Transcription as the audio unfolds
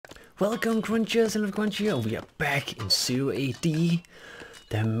Welcome Crunchers and ElephantCrunch here. We are back in Zero AD, the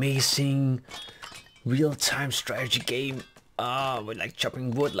amazing real-time strategy game. We're like chopping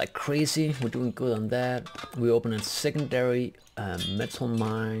wood like crazy. We're doing good on that. We open a secondary metal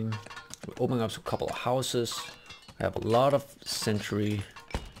mine. We're opening up a couple of houses. We have a lot of sentry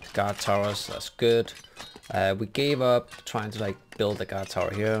guard towers. That's good. We gave up trying to like build a guard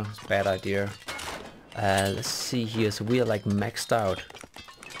tower here. It's a bad idea. Let's see here. So we are like maxed out.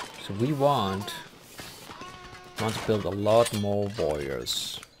 So we want to build a lot more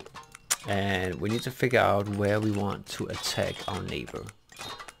warriors, and we need to figure out where we want to attack our neighbor.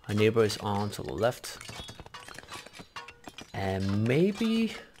 Our neighbor is on to the left, and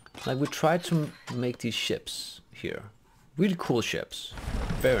maybe like we try to make these ships here, really cool ships,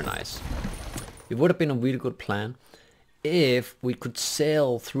 very nice. It would have been a really good plan if we could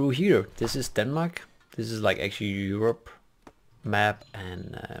sail through here. This is Denmark. This is like actually Europe map,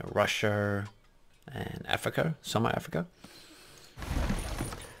 and Russia and Africa, summer Africa.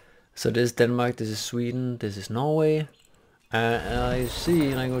 So this is Denmark, this is Sweden, this is Norway, and I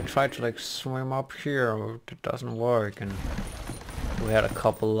see like we try to like swim up here, it doesn't work, and we had a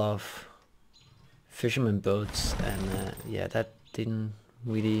couple of fisherman boats, and yeah, that didn't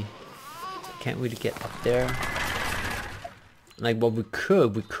really, can't really get up there. Like what we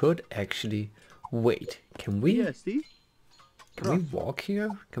could actually wait. Can we? Yes, can we walk here?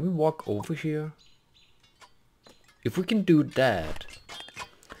 Can we walk over here? If we can do that,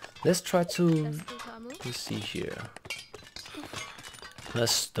 let's try to, let's see here.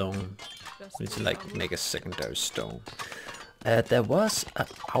 Let's stone. We need to like make a secondary stone. There was an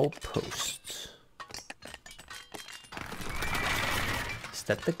outpost. Is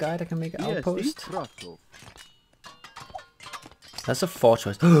that the guy that can make an outpost? That's a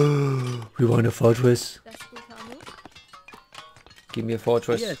fortress. We want a fortress. Give me a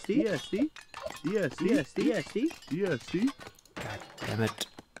fortress. God damn it.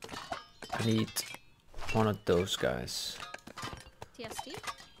 I need one of those guys.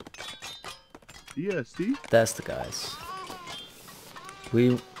 That's the guys.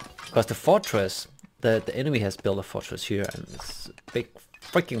 Because the fortress, the enemy has built a fortress here, and it's a big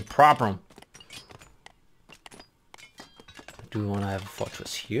freaking problem. Do we want to have a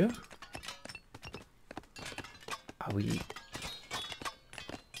fortress here? Are we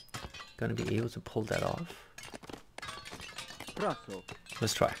gonna be able to pull that off?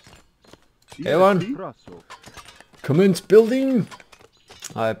 Let's try. Everyone, commence building.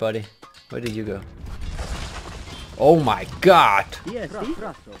 All right, buddy. Where did you go? Oh my God! It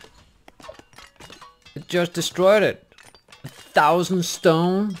just destroyed it. 1,000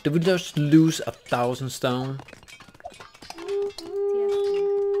 stone. Did we just lose 1,000 stone?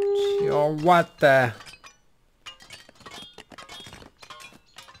 Yo, what the?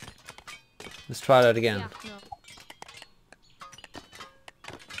 Let's try that again.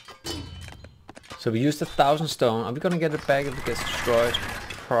 So we used 1,000 stone. Are we gonna get it back if it gets destroyed?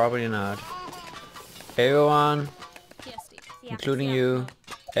 Probably not. Everyone, including you,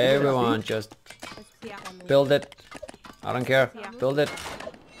 everyone, just build it. I don't care. Build it.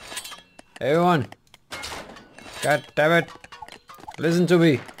 Everyone. God damn it. Listen to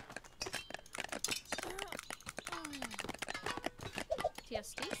me.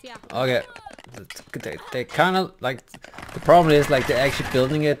 Okay. They kind of like, the problem is like they're actually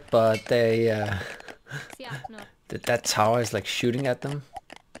building it, but they that tower is like shooting at them.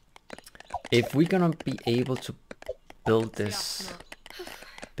 If we're gonna be able to build this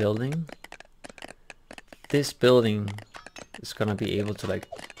building is gonna be able to like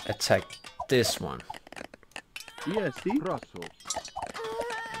attack this one. Oh my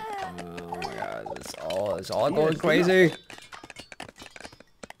God, it's all going crazy.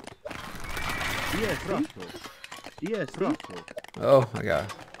 Oh my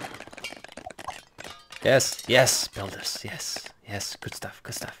God. Yes, builders. Yes, good stuff.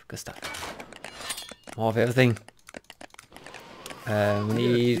 More of everything. We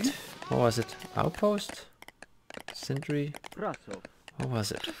need, what was it? Outpost? Sentry? What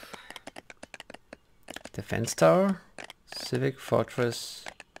was it? Defense tower? Civic fortress?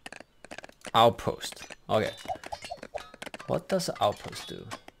 Outpost. Okay. What does an outpost do?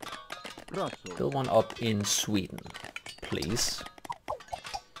 Build one up in Sweden, please.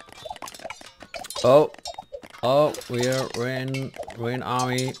 Oh, we're in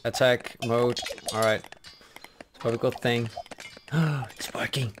army attack mode. All right, it's probably a good thing. It's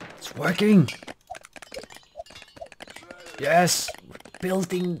working. Yes, we're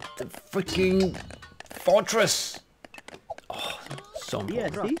building the freaking fortress. Oh, so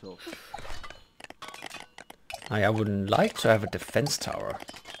important. I wouldn't like to have a defense tower.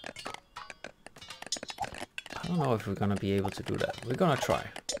 don't know if we're gonna be able to do that. We're gonna try.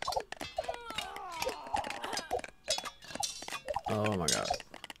 Oh my god.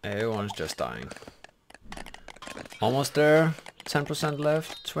 Everyone's just dying. Almost there. 10%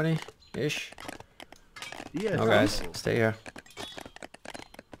 left. 20-ish. Yes. No guys, stay here.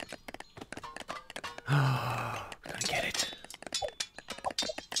 Gonna get it.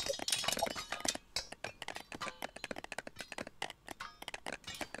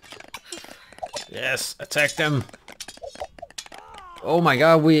 Yes, attack them. Oh my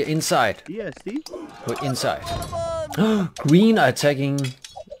god, we're inside. Yes, see? We're inside. Green are attacking.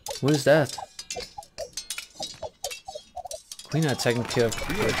 What is that? Green are attacking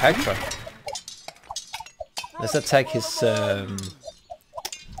Cleopatra. Let's attack his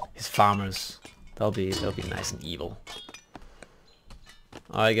farmers. They'll be nice and evil.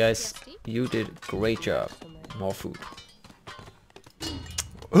 Alright guys, you did a great job. More food.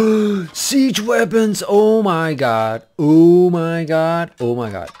 Siege weapons! Oh my god! Oh my god! Oh my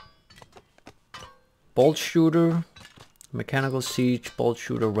god! Bolt shooter, mechanical siege, bolt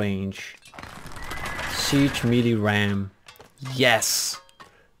shooter range, siege melee ram. Yes,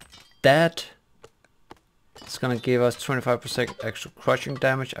 that is gonna give us 25% extra crushing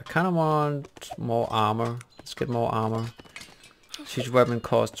damage. I kind of want more armor. Let's get more armor. Siege weapon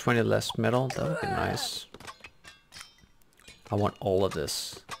costs 20 less metal. That would be nice. I want all of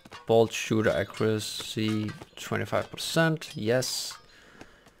this. Bolt shooter accuracy 25%. Yes.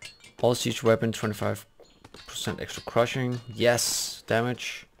 All siege weapon 25% extra crushing. Yes.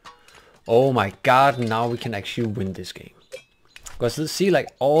 Damage. Oh my god, now we can actually win this game. Because let's see, like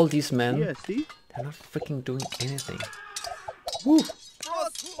all these men, Yeah, see? they're not freaking doing anything. Woo!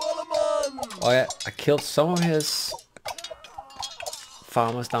 Oh yeah, I killed some of his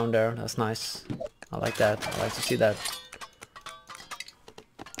farmers down there. That's nice. I like that. I like to see that.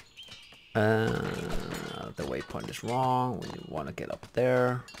 The waypoint is wrong. We want to get up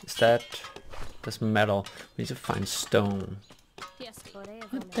there. Is that? That's metal. We need to find stone.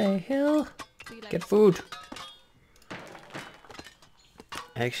 What the hell? Get food.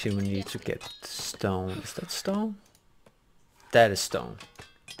 Actually, we need to get stone. Is that stone? That is stone.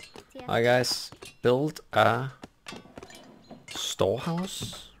 Alright guys, build a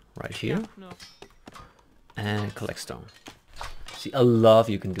storehouse right here and collect stone. See, I love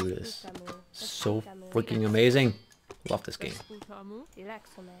you can do this. So freaking amazing. Love this game.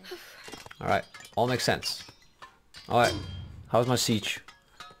 Alright, all makes sense. Alright, how's my siege?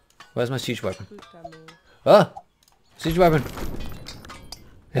 Where's my siege weapon? Ah! Siege weapon!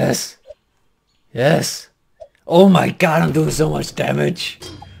 Yes! Yes! Oh my god, I'm doing so much damage!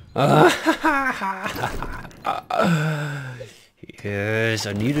 Yes,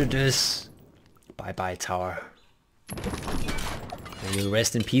 I needed this. Bye bye, tower. And you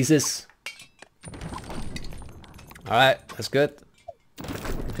rest in pieces. Alright, that's good.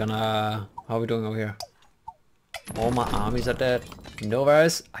 We're gonna... How are we doing over here? All my armies are dead. No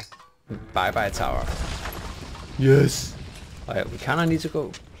virus. Bye bye, tower. Yes! Alright, we kinda need to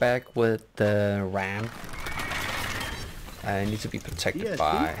go back with the ram. I need to be protected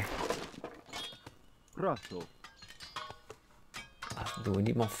by... Do we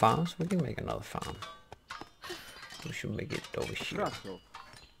need more farms? We can make another farm. We should make it over here.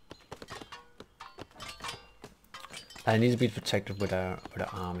 I need to be protected with our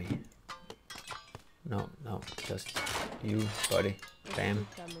army. No, just you, buddy. Bam.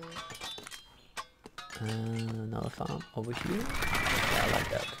 Another farm over here. Yeah, I like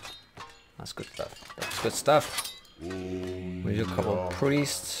that. That's good stuff. That's good stuff. We need a couple of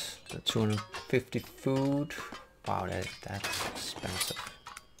priests. 250 food. Wow, that's expensive.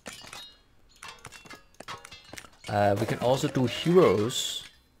 We can also do heroes.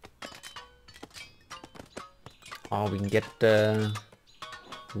 Oh, we can get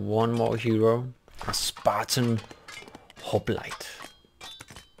one more hero. A Spartan Hoplite.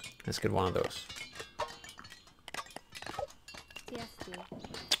 Let's get one of those.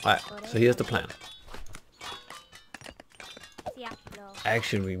 Alright, so here's the plan.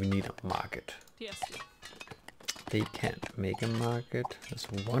 Actually, we need a market. They can't make a market. Let's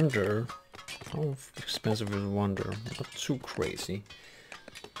wonder. How expensive is wonder? Not too crazy.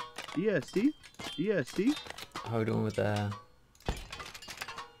 ESD? ESD? How are we doing with that?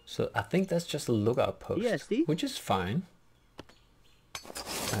 So I think that's just a lookout post, ESD? which is fine.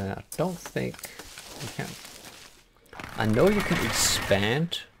 I don't think you can. I know you can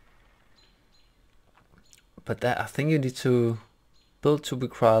expand, but that I think you need to build to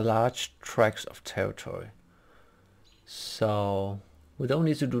require large tracts of territory. So we don't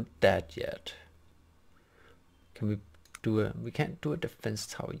need to do that yet. Can we do a? We can't do a defense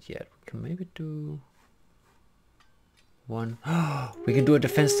tower yet. We can maybe do. one. We can do a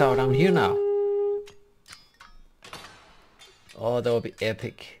defense tower down here now. Oh, that would be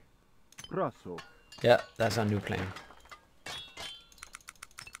epic. Yeah, that's our new plan.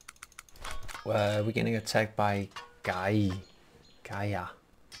 We're getting attacked by Gaia.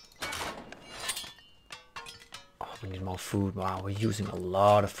 Oh, we need more food. Wow, we're using a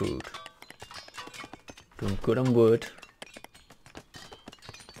lot of food. Doing good on wood.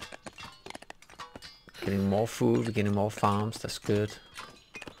 Getting more food, we're getting more farms, that's good.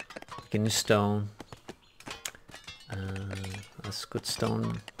 Getting stone. That's good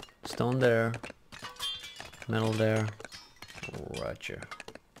stone. Stone there. Metal there. Roger.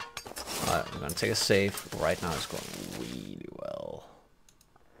 Alright, I'm gonna take a save. Right now it's going really well.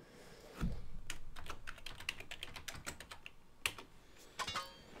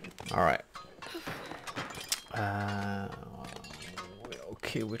 Alright. We're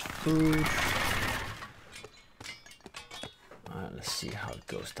okay with food. Alright, let's see how it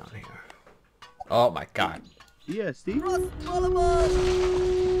goes down here. Oh my god. Yeah, Steve.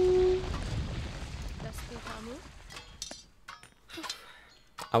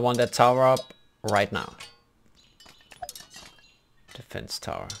 I want that tower up right now. Defense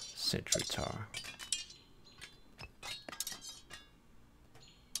tower, sentry tower.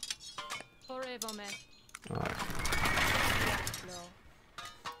 Alright.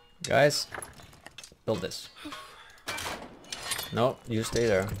 Guys, build this. No, you stay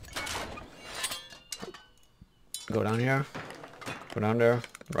there. Go down here. Go down there.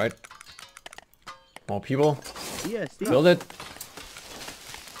 Right. More people. Yes, Build it.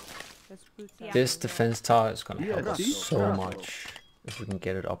 This defense tower is gonna help us so much if we can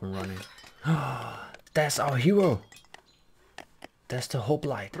get it up and running. That's our hero. That's the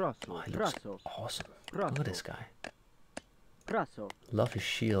hoplite. Oh, he looks awesome. Look at this guy. Love his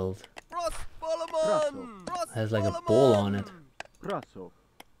shield. Has like a ball on it.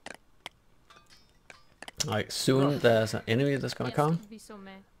 Like soon there's an enemy that's gonna come,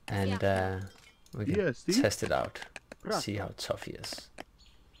 and we can test it out. See how tough he is.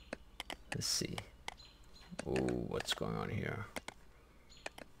 Let's see. Oh, what's going on here?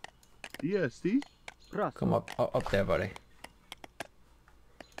 Yes, Steve. Come up there, buddy.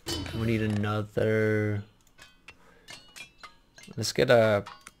 We need another. Let's get a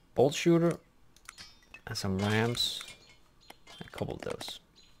bolt shooter and some rams. A couple of those.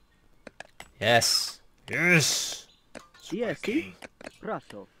 Yes. Yes. Yes, Steve.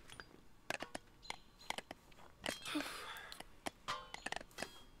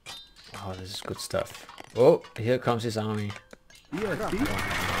 Oh, this is good stuff. Oh, here comes his army. Yes, Steve.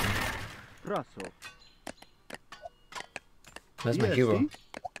 That's my hero.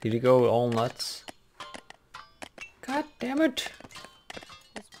 Did he go all nuts? God damn it!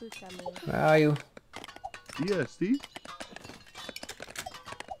 Where are you? Yes, Steve.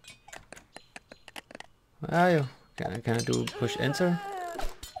 Where are you? Can I do push enter?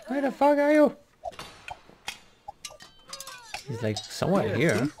 Where the fuck are you? He's like somewhere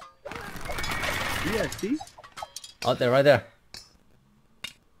here. Yes, Steve. Oh, they're right there.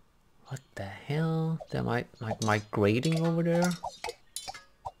 What the hell? They're migrating over there.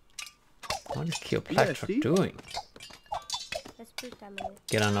 What is Cleopatra doing?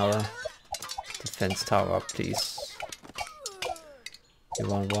 Get another defense tower up, please. You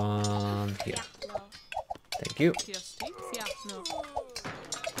want one here. Thank you.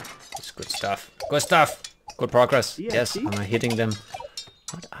 It's good stuff. Good stuff. Good progress. Yes, I'm hitting them.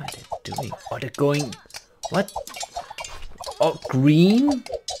 What are they doing? Oh, they're going... What? Oh, green?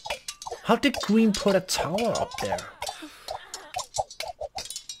 How did green put a tower up there?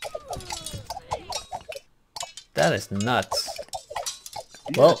 That is nuts.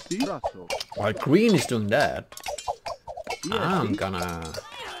 Well, while green is doing that, I'm gonna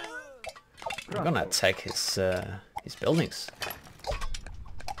attack his buildings.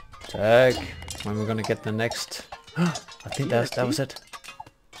 Attack. When we're gonna get the next... I think that was it.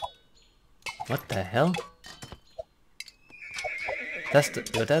 What the hell?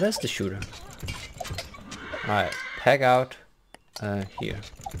 That is the shooter. Alright, pack out here.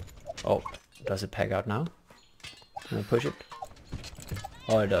 Oh, does it pack out now? Can I push it?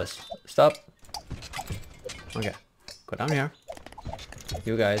 Oh, it does. Stop. Okay, go down here.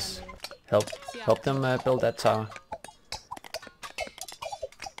 You guys, help them build that tower.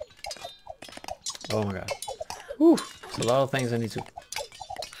 Oh my god. Whew, there's a lot of things I need to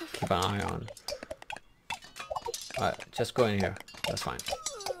keep an eye on. Alright, just go in here. That's fine.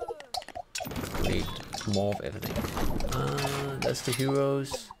 Need more of everything. That's the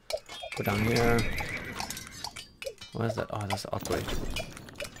heroes. Go down here. What is that? Oh, that's the upgrade.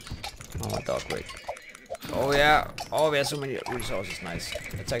 I want the upgrade. Oh yeah. Oh, we have so many resources. Nice.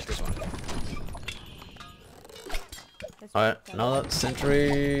 Attack this one. Alright, another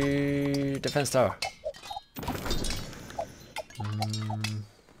sentry defense tower.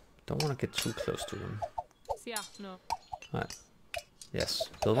 Don't want to get too close to them. Alright. Yes,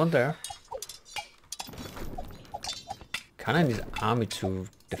 build one there. Kinda need an army to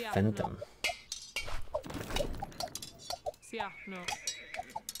defend them.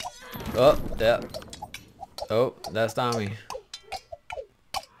 Oh, there. Oh, that's the army.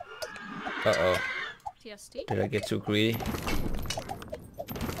 Uh-oh. Did I get too greedy?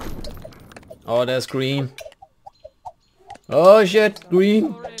 Oh, there's green. Oh shit,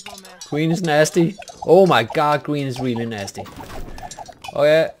 green. Green is nasty. Oh my god, green is really nasty.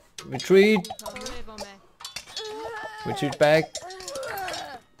 Okay, retreat. Retreat back.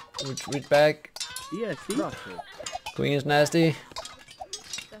 Retreat back. Yes, Green is nasty.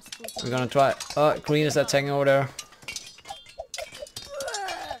 We're gonna try. Oh, green is attacking over there.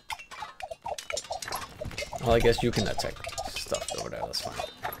 Well, I guess you can attack stuff over there. That's fine.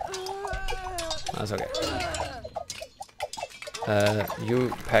 That's okay.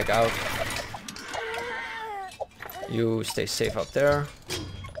 You pack out. You stay safe up there.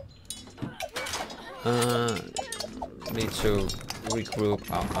 Need to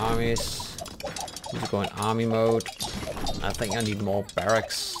regroup our armies. Need to go in army mode. I think I need more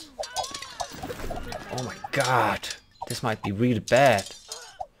barracks. Oh my god. This might be really bad.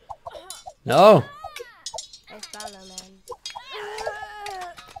 No!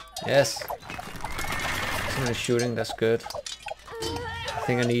 Yes. Somebody's shooting, that's good. I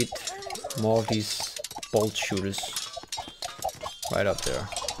think I need more of these bolt shooters. Right up there.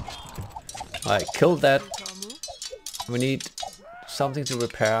 Alright, kill that. We need something to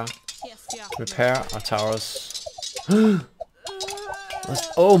repair. Repair our towers.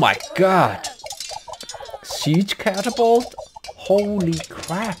 Oh my god! Siege catapult? Holy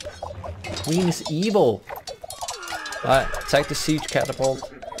crap! Queen is evil. Alright, attack the siege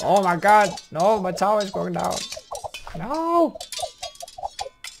catapult. Oh my god! No, my tower is going down. No!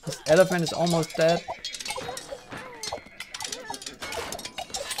 This elephant is almost dead.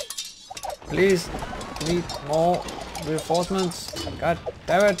 Please, need more reinforcements. God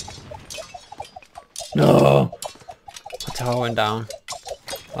damn it! No! My tower went down.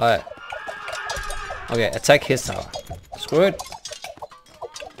 Alright. Okay, attack his tower. Screw it.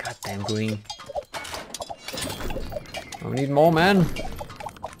 Goddamn green. I need more men.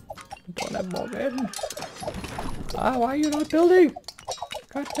 Don't have more men. Ah, why are you not building?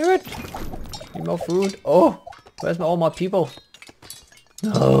 God damn it. Need more food. Oh, where's all my people?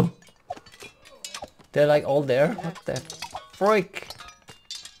 No. They're like all there. What the freak?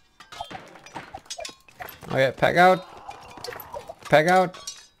 Okay, pack out. Pack out.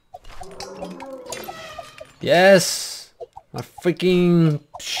 Yes! My freaking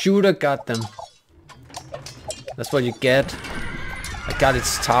shooter got them. That's what you get. I got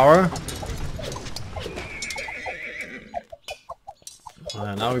its tower.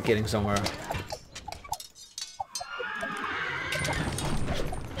 Now we're getting somewhere.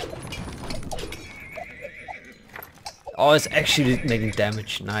 Oh, it's actually making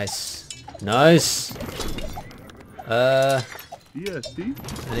damage. Nice. Nice. Yes, see?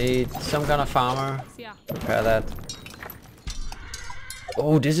 I need some kind of farmer. Repair that.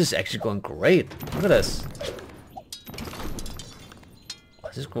 Oh, this is actually going great. Look at this. Oh,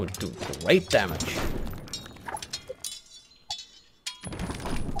 this is going to do great damage.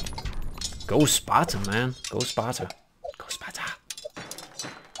 Go Sparta, man. Go Sparta. Go Sparta.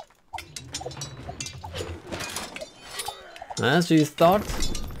 So you thought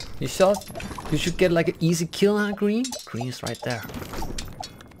you should get like an easy kill on green? Green is right there.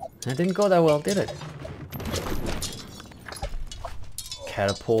 And it didn't go that well, did it?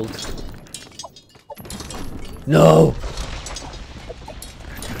 Catapult. No!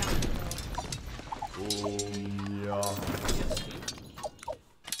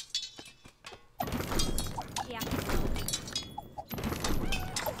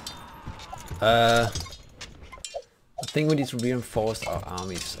 I think we need to reinforce our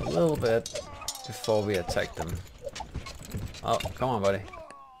armies a little bit before we attack them. Oh, come on, buddy.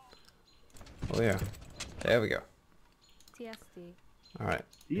 Over here. There we go. Alright.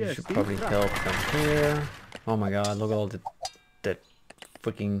 You should probably help them here. Oh my god, look at all the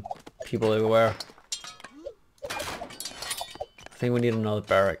freaking people everywhere. I think we need another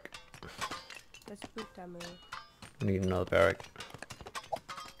barrack. We need another barrack.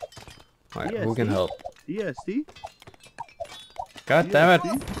 Alright, who can help? Yes, see? God damn it!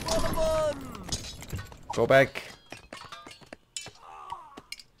 Go back.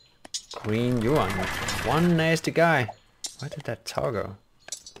 Green, you are one nasty guy. Where did that tower go?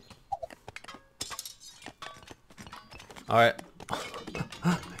 Alright.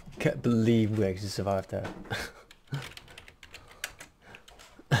 Can't believe we actually survived that.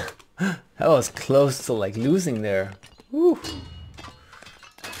 That was close to like losing there. Woo.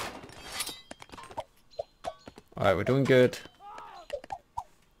 Alright, we're doing good.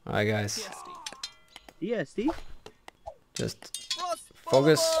 Alright guys. EST? Just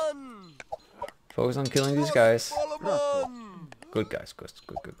focus. Focus on killing these guys. Good guys, good.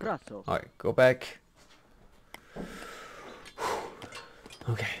 Alright, go back.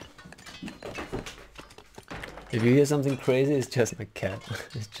 Okay. If you hear something crazy, it's just my cat.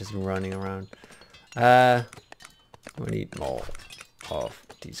 It's just running around. We need more of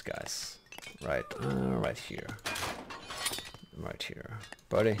these guys. Right, right here. Right here.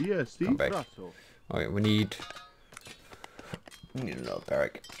 Buddy, come back. Okay, we need another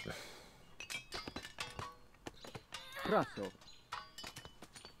barrack.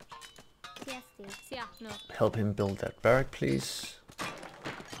 Help him build that barrack, please.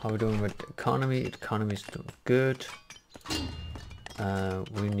 How are we doing with the economy? Economy is doing good.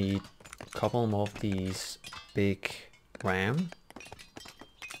 We need a couple more of these big ram.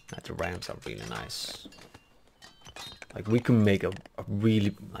 The rams are really nice. Like we can make a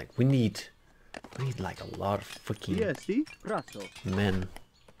really like we need like a lot of freaking men.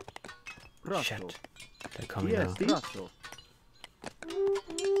 Shit, they're coming now.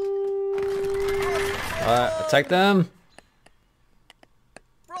 Attack them!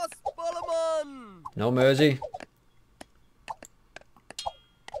 No mercy.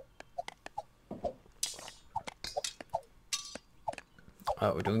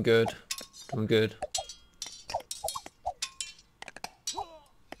 Oh, we're doing good. Doing good.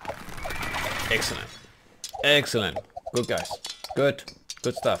 Excellent. Excellent. Good guys. Good.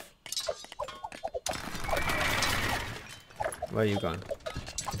 Good stuff. Where are you going?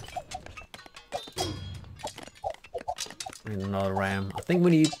 Need another ram. I think we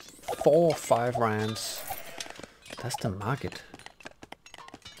need 4 or 5 rams. That's the market.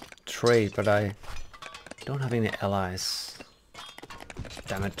 Trade, but I don't have any allies.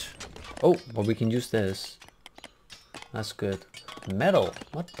 Damn it. Oh, but we can use this. That's good. Metal.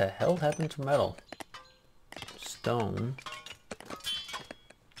 What the hell happened to metal? Stone.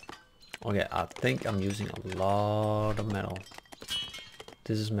 Okay, I think I'm using a lot of metal.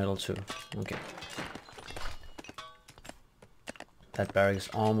 This is metal too. Okay. That barrack is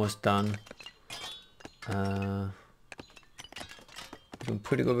almost done. Doing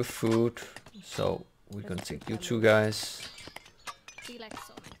pretty good with food, so we're gonna take you two guys.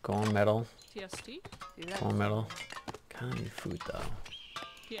 Go on metal. Go on metal. Can't eat food though.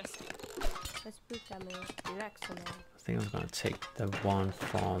 I think I'm gonna take the one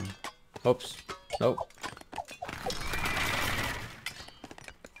from. Oops. Nope.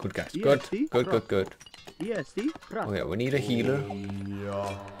 Good guys. Good. Good. Good. Good. Okay, we need a healer.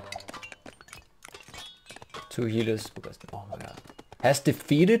 2 healers because oh my god. Has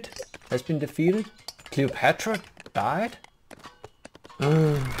been defeated. Cleopatra died.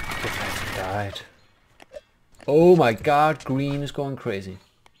 Cleopatra died. Oh my god, green is going crazy.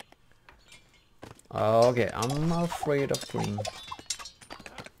 Okay, I'm afraid of green.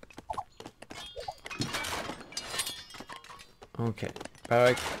 Okay,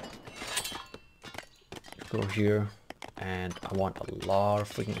 barrack. Go here, and I want a lot of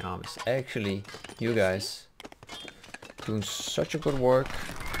freaking armies. Actually, you guys doing such a good work.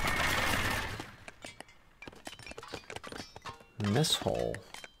 Mess hall.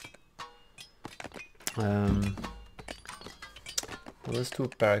 Well, let's do a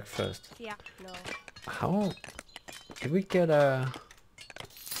barrack first. Yeah, no. How can we get a?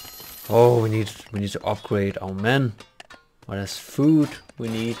 Oh, we need to upgrade our men. What is food we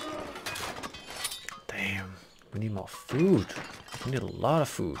need? Damn, we need more food. We need a lot of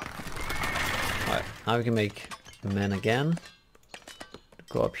food. Alright, now we can make men again.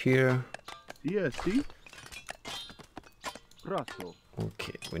 Go up here. EST?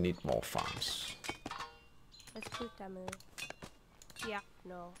 Okay, we need more farms. Yeah,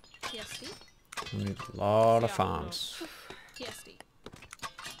 no. We need a lot of farms.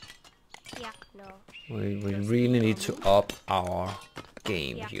 Yeah, no. We really need to up our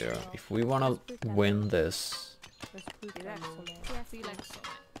game here. If we want to win this,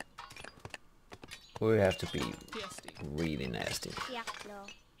 we have to be really nasty. Yeah, no.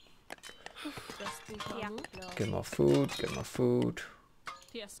 Yeah, no. Get more food, get more food.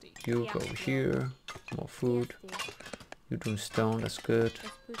 You go here, more food. You're doing stone, that's good.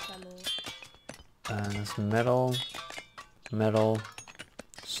 And there's metal, metal,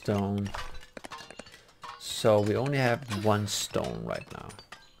 stone. So we only have 1 stone right now.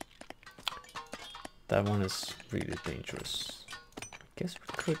 That one is really dangerous. I guess we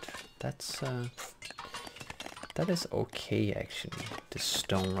could. That is okay actually. This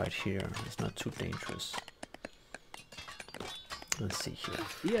stone right here is not too dangerous. Let's see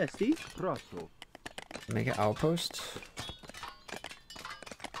here. EST Proto. Make an outpost.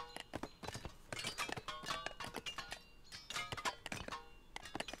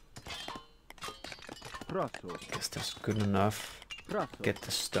 Proto. Guess that's good enough. Proto. Get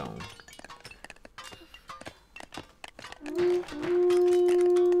the stone.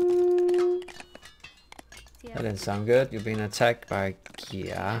 That didn't sound good. You're being attacked by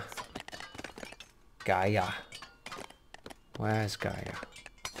Gaia. Where is Gaia?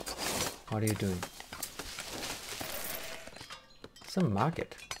 What are you doing? It's a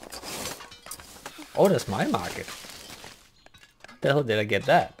market. Oh, that's my market. How the hell did I get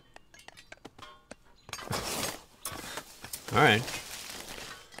that? Alright.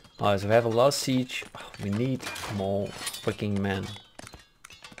 Alright, so we have a lot of siege. Oh, we need more freaking men.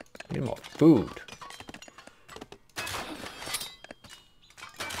 We need more food.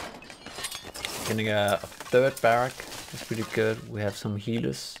 Getting a 3rd barrack. That's pretty good. We have some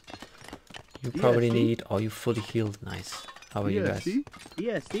healers. You probably need... Oh, you fully healed. Nice. How are you guys?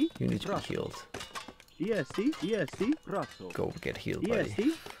 EST. You need to be healed. EST Proto. Go get healed, buddy.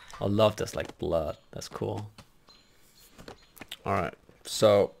 EST. I love this like blood. That's cool. Alright,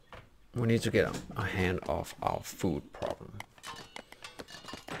 so we need to get a hand off our food problem.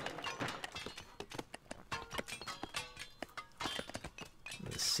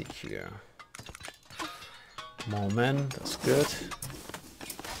 Let's see here. More men, that's good.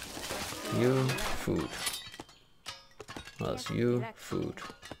 You, food. What else? You, food.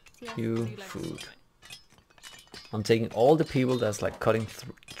 You, food. I'm taking all the people that's like cutting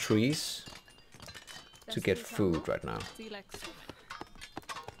trees to get food right now.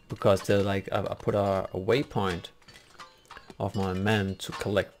 Because they're like, I put a waypoint of my men to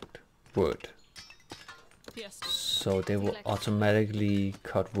collect wood. So they will automatically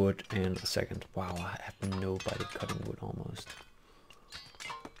cut wood in a second. Wow, I have nobody cutting wood almost.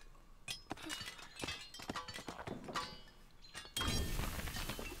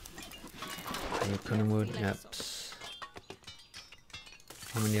 Are you cutting wood? Yep.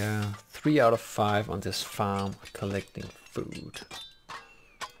 I mean, 3 out of 5 on this farm collecting food.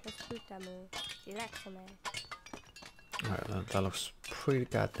 Alright, that looks pretty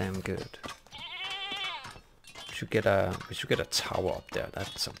goddamn good. We should get a tower up there.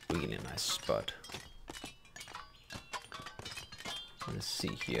 That's a really nice spot. Let's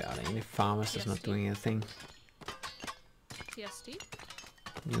see here. Are there any farmers that's not doing anything?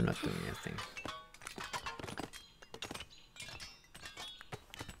 You're not doing anything.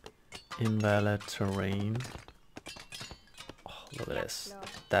 Invalid terrain. Oh, look at this.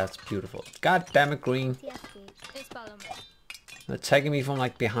 That's beautiful. God damn it, green. They're attacking me from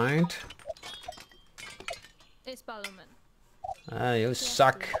like behind. Ah, you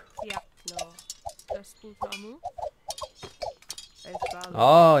suck.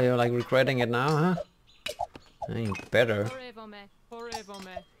 Oh, you're like regretting it now, huh? Ain't better.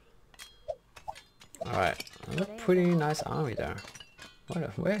 Alright, that's a pretty nice army there.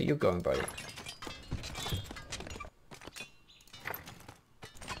 Where are you going, buddy?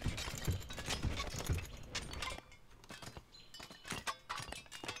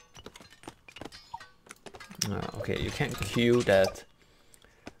 Okay, you can't queue that.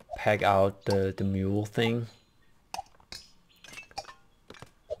 Peg out the mule thing.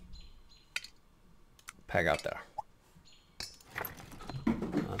 Peg out there.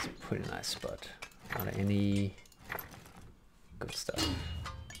 That's a pretty nice spot. Are there any good stuff?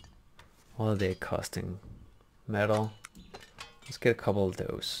 What are they costing? Metal. Let's get a couple of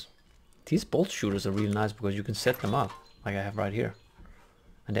those. These bolt shooters are really nice because you can set them up like I have right here,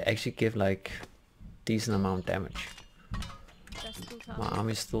 and they actually give like decent amount of damage. My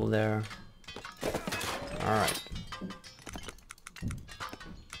army's still there. Alright.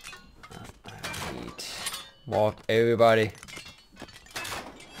 I need walk everybody.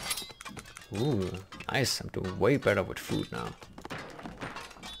 Ooh, nice. I'm doing way better with food now.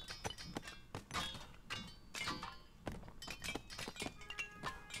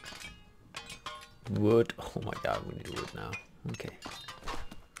 Wood. Oh my god, we need wood now. Okay.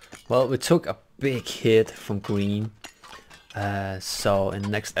 Well, we took a big hit from green. So in the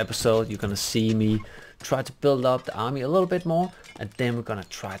next episode, you're gonna see me try to build up the army a little bit more, and then we're gonna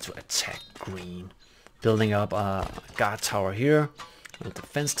try to attack green. Building up a guard tower here, a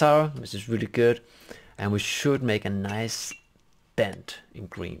defense tower, which is really good, and we should make a nice dent in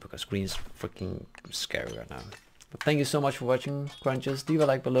green, because green is freaking scary right now. But thank you so much for watching, Crunchers. Leave a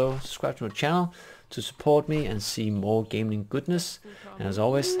like below, subscribe to my channel to support me and see more gaming goodness. And as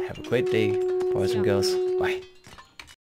always, have a great day, boys and girls. Bye.